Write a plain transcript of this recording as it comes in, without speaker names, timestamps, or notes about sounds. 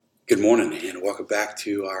morning, and welcome back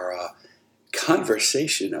to our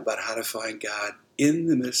conversation about how to find God in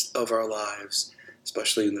the midst of our lives,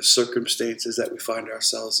 especially in the circumstances that we find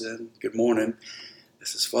ourselves in. Good morning.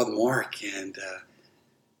 This is Father Mark, and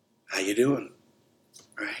how you doing?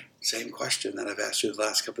 Right? Same question that I've asked you the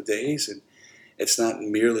last couple of days, and it's not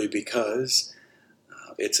merely because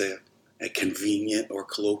it's a convenient or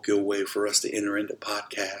colloquial way for us to enter into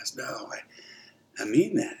podcast. No, I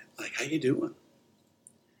mean that. Like, how you doing?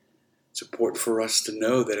 It's important for us to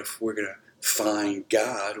know that if we're going to find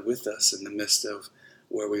God with us in the midst of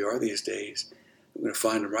where we are these days, we're going to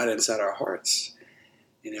find Him right inside our hearts.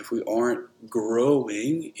 And if we aren't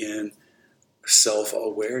growing in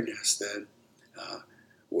self-awareness, then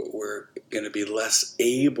we're going to be less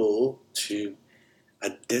able to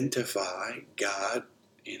identify God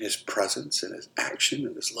in His presence and His action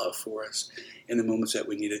and His love for us in the moments that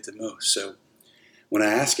we need it the most. So when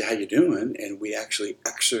I ask you how you're doing, and we actually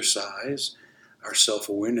exercise our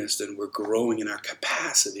self-awareness, then we're growing in our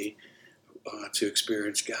capacity to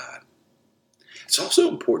experience God. It's also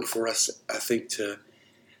important for us, I think, to,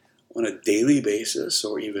 on a daily basis,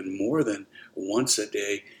 or even more than once a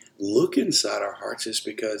day, look inside our hearts, is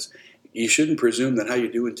because you shouldn't presume that how you're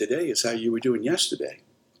doing today is how you were doing yesterday.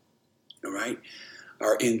 All right?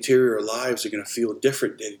 Our interior lives are going to feel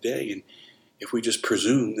different day to day, and if we just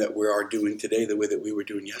presume that we are doing today the way that we were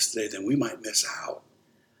doing yesterday, then we might miss out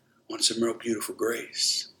on some real beautiful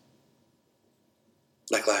grace.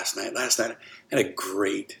 Like last night. Last night, I had a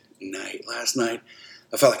great night. Last night,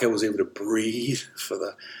 I felt like I was able to breathe for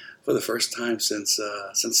the first time since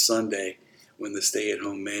Sunday, when the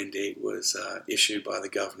stay-at-home mandate was issued by the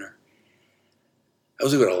governor. I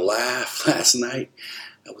was able to laugh last night.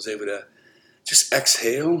 I was able to just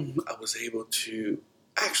exhale. I was able to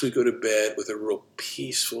actually go to bed with a real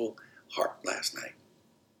peaceful heart last night.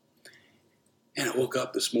 And I woke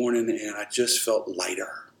up this morning and I just felt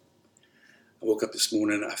lighter. I woke up this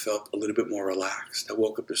morning, I felt a little bit more relaxed. I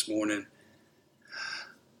woke up this morning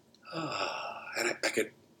and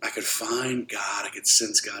I could find God. I could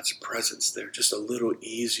sense God's presence there just a little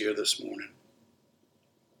easier this morning.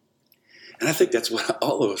 And I think that's what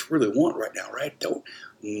all of us really want right now, right? Don't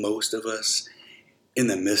most of us, in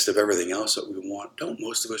the midst of everything else that we want, don't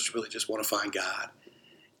most of us really just want to find God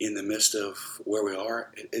in the midst of where we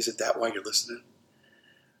are? Is it that why you're listening?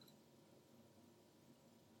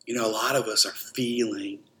 You know, a lot of us are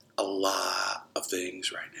feeling a lot of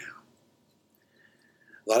things right now.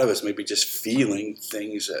 A lot of us may be just feeling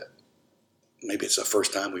things that maybe it's the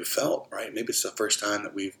first time we've felt, right? Maybe it's the first time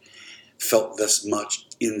that we've felt this much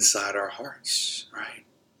inside our hearts, right?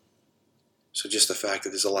 So just the fact that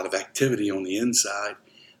there's a lot of activity on the inside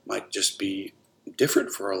might just be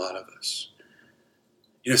different for a lot of us.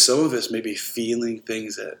 You know, some of us may be feeling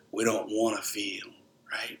things that we don't want to feel,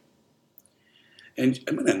 right? And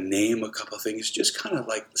I'm going to name a couple of things, just kind of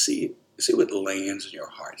like see what lands in your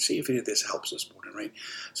heart. See if any of this helps this morning, right?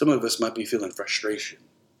 Some of us might be feeling frustration,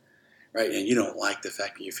 right? And you don't like the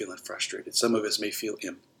fact that you're feeling frustrated. Some of us may feel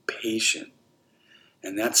impatient,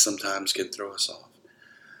 and that sometimes can throw us off.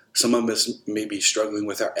 Some of us may be struggling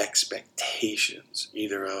with our expectations,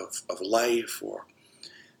 either of life or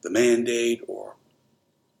the mandate or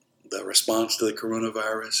the response to the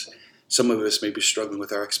coronavirus. Some of us may be struggling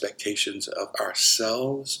with our expectations of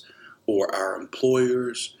ourselves or our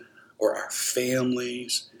employers or our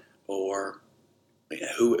families or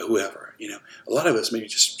whoever. You know, a lot of us may be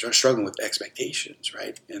just struggling with expectations,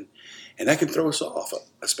 right? And that can throw us off,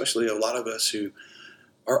 especially a lot of us who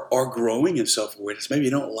are growing in self-awareness. Maybe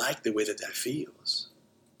you don't like the way that feels.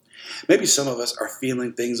 Maybe some of us are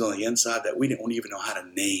feeling things on the inside that we don't even know how to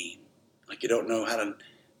name. Like you don't know how to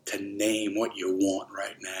name what you want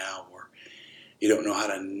right now, or you don't know how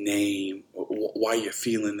to name why you're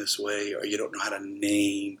feeling this way, or you don't know how to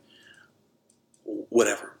name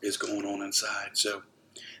whatever is going on inside. So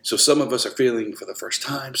some of us are feeling for the first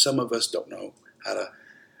time. Some of us don't know how to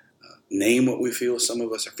name what we feel. Some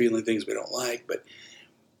of us are feeling things we don't like, but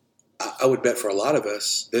I would bet for a lot of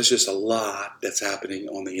us, there's just a lot that's happening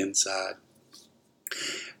on the inside.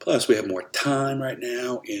 Plus, we have more time right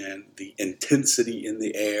now, and the intensity in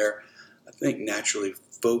the air, I think, naturally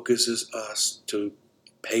focuses us to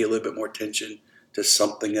pay a little bit more attention to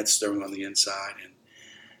something that's stirring on the inside.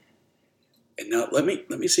 And now let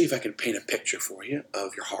me see if I can paint a picture for you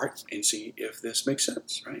of your heart and see if this makes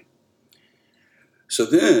sense, right? So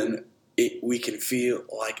then we can feel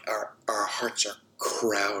like our hearts are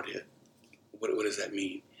crowded. What does that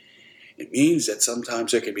mean? It means that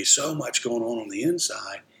sometimes there can be so much going on the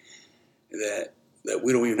inside that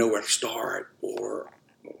we don't even know where to start, or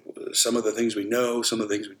some of the things we know, some of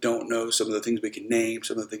the things we don't know, some of the things we can name,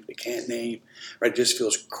 some of the things we can't name, right? It just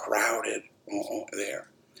feels crowded there.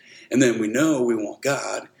 And then we know we want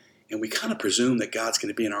God, and we kind of presume that God's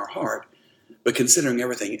going to be in our heart. But considering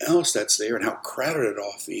everything else that's there and how crowded it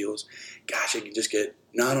all feels, gosh, it can just get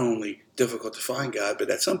not only difficult to find God, but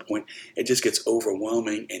at some point it just gets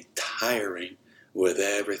overwhelming and tiring with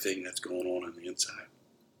everything that's going on the inside.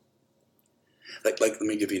 Like let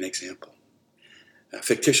me give you an example, a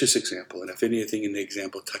fictitious example. And if anything in the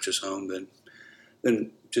example touches home,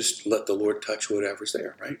 then just let the Lord touch whatever's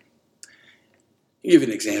there, right? I'll give you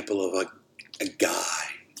an example of a guy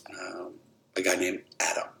named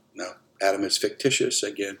Adam. Now, Adam is fictitious.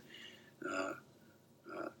 Again,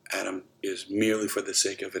 Adam is merely for the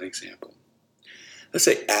sake of an example. Let's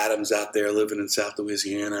say Adam's out there living in South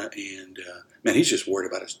Louisiana, and man, he's just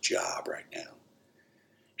worried about his job right now.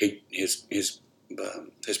 His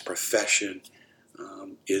profession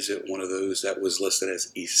isn't one of those that was listed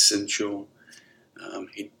as essential.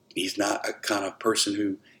 He's not a kind of person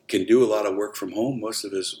who can do a lot of work from home. Most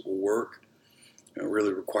of his work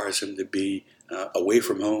really requires him to be away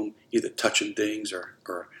from home, either touching things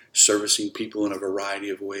or servicing people in a variety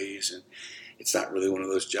of ways. And it's not really one of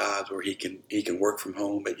those jobs where he can work from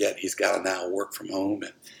home, but yet he's got to now work from home.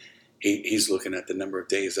 And he's looking at the number of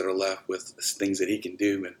days that are left with things that he can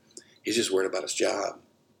do, and he's just worried about his job.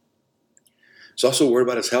 He's also worried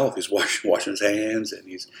about his health. He's washing his hands, and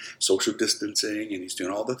he's social distancing, and he's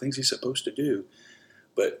doing all the things he's supposed to do.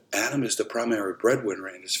 But Adam is the primary breadwinner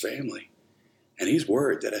in his family, and he's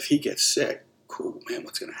worried that if he gets sick, man,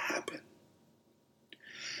 what's going to happen?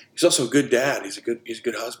 He's also a good dad. He's a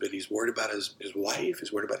good husband. He's worried about his wife.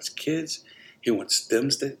 He's worried about his kids. He wants them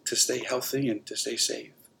to stay healthy and to stay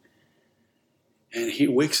safe. And he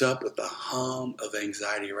wakes up with the hum of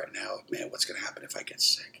anxiety right now. Man, what's going to happen if I get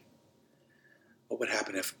sick? What would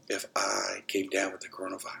happen if I came down with the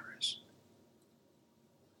coronavirus?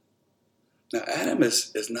 Now, Adam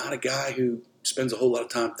is not a guy who spends a whole lot of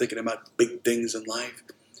time thinking about big things in life.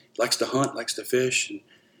 He likes to hunt, likes to fish, and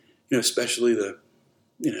especially the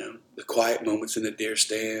quiet moments in the deer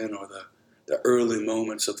stand, or the early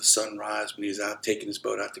moments of the sunrise when he's out taking his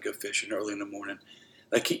boat out to go fishing early in the morning.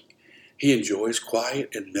 Like he enjoys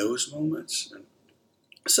quiet in those moments. And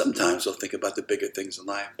sometimes he'll think about the bigger things in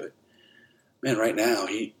life, but man, right now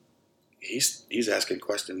he's asking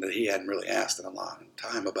questions that he hadn't really asked in a long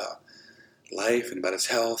time about life and about his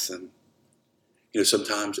health. And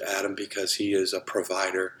sometimes Adam, because he is a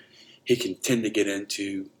provider, he can tend to get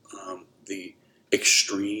into the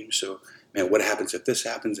extreme. So, man, what happens if this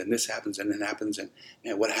happens and this happens and then happens? And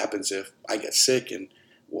man, what happens if I get sick? And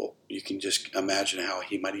well, you can just imagine how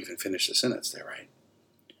he might even finish the sentence there, right?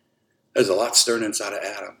 There's a lot stirring inside of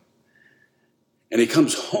Adam. And he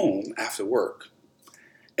comes home after work,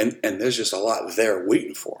 and there's just a lot there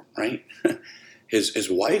waiting for him, right? His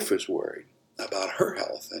wife is worried about her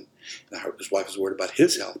health, and his wife is worried about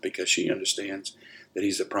his health because she understands that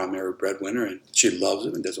he's the primary breadwinner, and she loves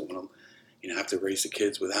him and doesn't want to have to raise the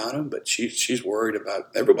kids without him. But she's worried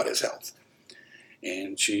about everybody's health,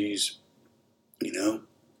 and she's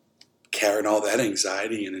carrying all that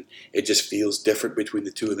anxiety, and it just feels different between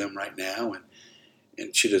the two of them right now. And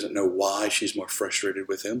she doesn't know why she's more frustrated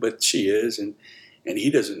with him, but she is, and he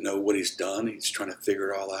doesn't know what he's done. He's trying to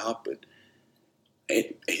figure it all out, but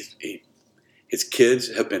his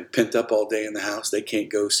kids have been pent up all day in the house. They can't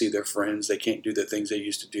go see their friends. They can't do the things they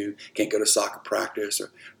used to do. Can't go to soccer practice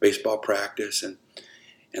or baseball practice, and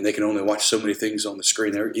they can only watch so many things on the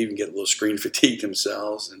screen. They even get a little screen fatigue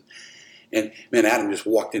themselves. And man, Adam just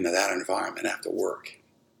walked into that environment after work.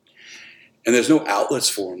 And there's no outlets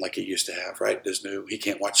for him like he used to have, right? He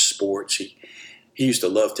can't watch sports. He used to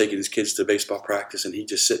love taking his kids to baseball practice, and he'd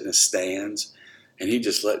just sit in the stands, and he'd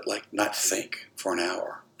just not think for an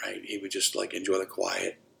hour, right? He would just enjoy the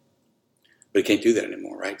quiet. But he can't do that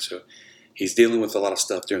anymore, right? So he's dealing with a lot of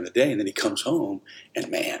stuff during the day, and then he comes home, and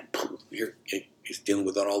man, he's dealing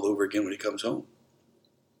with it all over again when he comes home.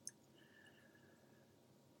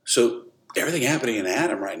 So everything happening in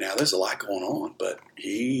Adam right now, there's a lot going on, but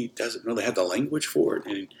he doesn't really have the language for it,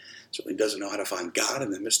 and he certainly doesn't know how to find God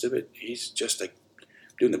in the midst of it. He's just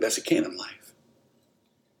doing the best he can in life.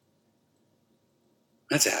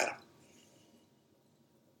 That's Adam.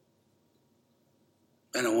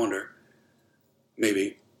 And I wonder,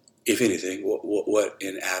 maybe, if anything, what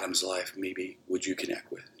in Adam's life maybe would you connect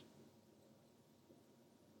with?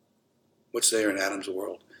 What's there in Adam's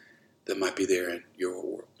world that might be there in your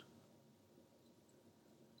world?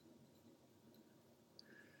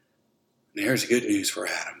 And here's the good news for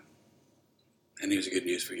Adam. And here's the good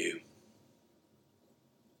news for you.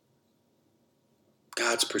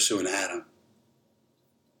 God's pursuing Adam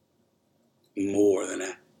more than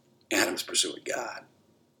Adam's pursuing God.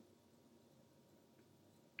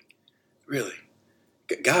 Really.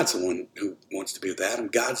 God's the one who wants to be with Adam.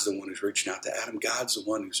 God's the one who's reaching out to Adam. God's the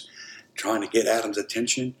one who's trying to get Adam's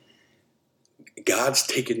attention. God's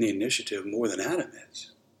taking the initiative more than Adam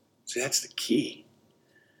is. See, that's the key.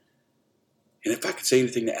 And if I could say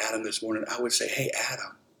anything to Adam this morning, I would say, hey,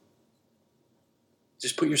 Adam,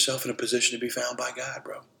 just put yourself in a position to be found by God,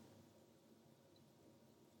 bro. I'll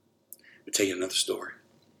tell you another story.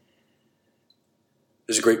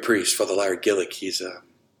 There's a great priest, Father Larry Gillick. He's a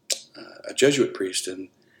Jesuit priest in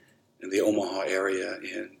the Omaha area.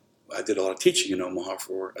 And I did a lot of teaching in Omaha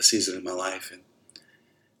for a season in my life. And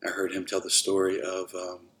I heard him tell the story of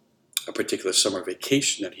a particular summer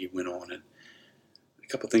vacation that he went on. And a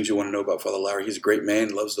couple of things you want to know about Father Larry. He's a great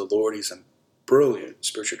man, loves the Lord. He's a brilliant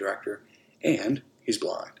spiritual director, and he's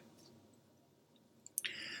blind. So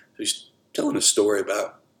he's telling a story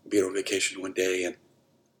about being on vacation one day and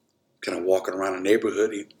kind of walking around a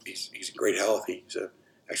neighborhood. He's in great health. He's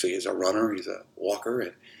a runner. He's a walker.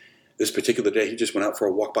 And this particular day, he just went out for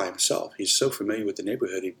a walk by himself. He's so familiar with the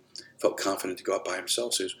neighborhood, he felt confident to go out by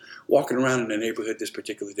himself. So he was walking around in the neighborhood this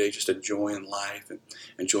particular day, just enjoying life and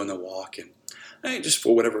enjoying the walk. And just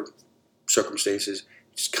for whatever circumstances,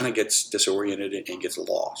 just kind of gets disoriented and gets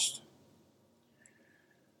lost.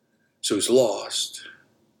 So he's lost,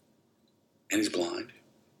 and he's blind.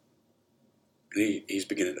 And he's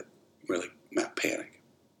beginning to really panic.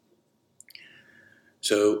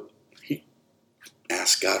 So he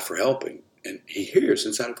asks God for help, and he hears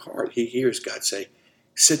inside of his heart, he hears God say,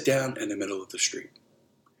 sit down in the middle of the street.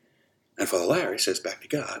 And Father Larry says back to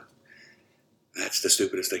God, that's the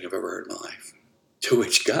stupidest thing I've ever heard in my life. To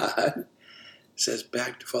which God says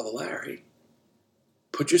back to Father Larry,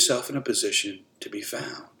 put yourself in a position to be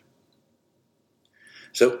found.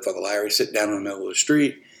 So Father Larry sitting down in the middle of the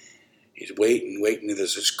street. He's waiting. And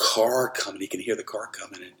there's this car coming. He can hear the car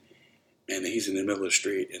coming. And he's in the middle of the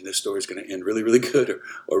street. And this story is going to end really, really good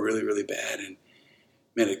or really, really bad. And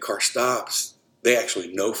man, the car stops. They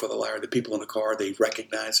actually know Father Larry. The people in the car, they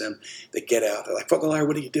recognize him. They get out. They're like, Father Larry,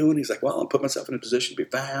 what are you doing? He's like, well, I'm putting myself in a position to be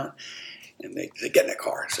found. And they get in the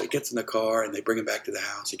car. So he gets in the car, and they bring him back to the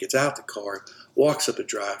house. He gets out the car, walks up the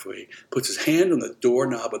driveway, puts his hand on the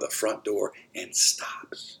doorknob of the front door, and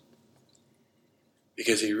stops.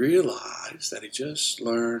 Because he realized that he just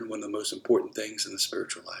learned one of the most important things in the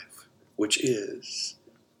spiritual life, which is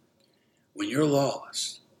when you're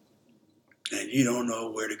lost and you don't know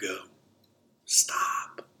where to go,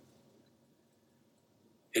 stop.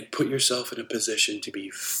 And put yourself in a position to be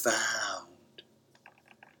found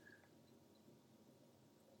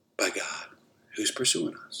by God, who's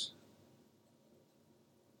pursuing us.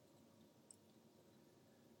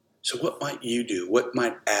 So what might you do? What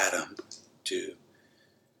might Adam do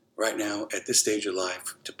right now at this stage of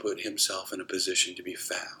life to put himself in a position to be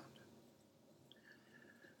found?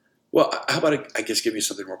 Well, how about I just give you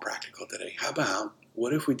something more practical today? How about,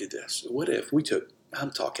 what if we did this? What if we took,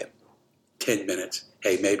 I'm talking 10 minutes.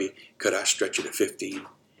 Hey, maybe could I stretch it to 15?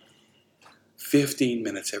 15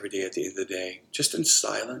 minutes every day at the end of the day, just in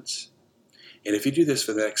silence. And if you do this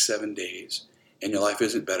for the next 7 days and your life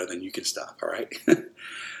isn't better, then you can stop, all right?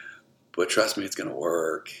 But trust me, it's going to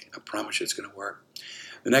work. I promise you it's going to work.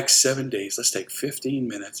 The next 7 days, let's take 15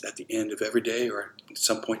 minutes at the end of every day or at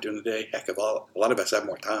some point during the day. Heck, a lot of us have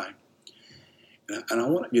more time. And I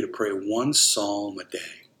want you to pray one psalm a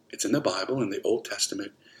day. It's in the Bible, in the Old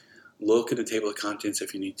Testament. Look at the table of contents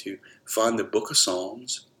if you need to. Find the book of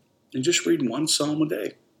Psalms and just read one psalm a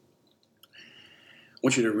day. I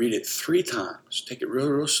want you to read it 3 times. Take it real,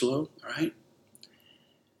 real slow, all right?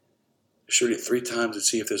 Just read it 3 times and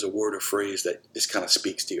see if there's a word or phrase that just kind of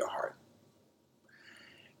speaks to your heart.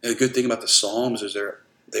 And the good thing about the Psalms is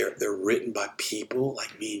they're written by people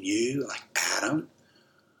like me and you, like Adam,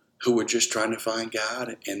 who were just trying to find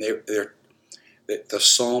God. And the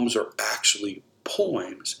Psalms are actually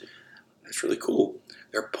poems. That's really cool.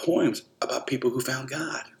 They're poems about people who found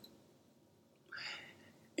God.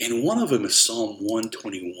 And one of them is Psalm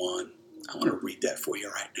 121. I want to read that for you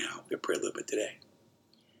right now. We're going to pray a little bit today.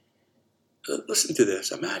 Listen to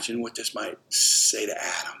this. Imagine what this might say to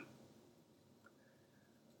Adam.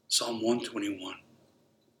 Psalm 121.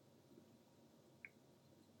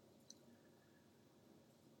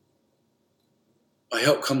 My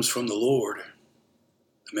help comes from the Lord,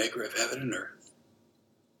 the maker of heaven and earth.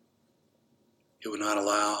 He will not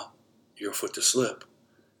allow your foot to slip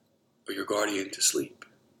or your guardian to sleep.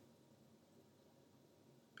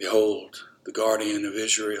 Behold, the guardian of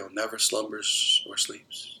Israel never slumbers or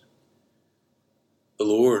sleeps. The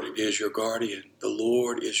Lord is your guardian. The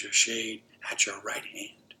Lord is your shade at your right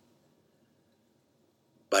hand.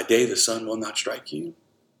 By day the sun will not strike you,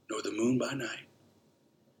 nor the moon by night.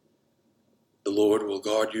 The Lord will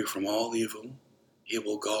guard you from all evil. He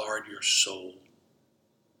will guard your soul.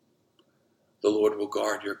 The Lord will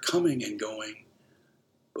guard your coming and going,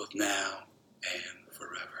 both now and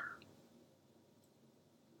forever.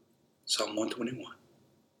 Psalm 121.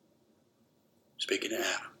 Speaking to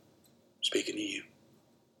Adam, speaking to you.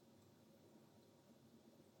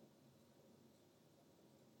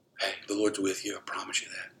 Hey, the Lord's with you, I promise you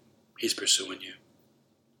that. He's pursuing you.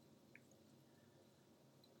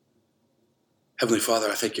 Heavenly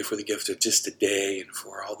Father, I thank you for the gift of just today and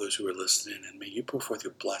for all those who are listening, and may you pour forth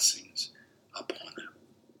your blessings upon them.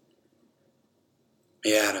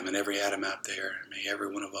 May Adam and every Adam out there, may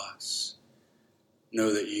every one of us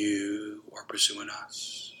know that you are pursuing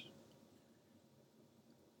us.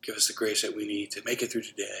 Give us the grace that we need to make it through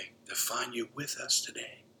today, to find you with us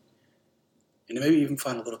today, and to maybe even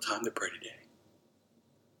find a little time to pray today.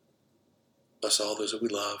 Bless all those that we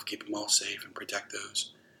love, keep them all safe, and protect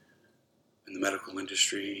those in the medical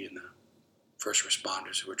industry and the first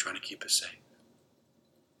responders who are trying to keep us safe.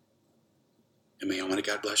 And may Almighty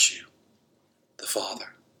God bless you, the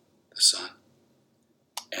Father, the Son,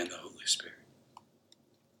 and the Holy Spirit.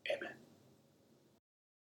 Amen.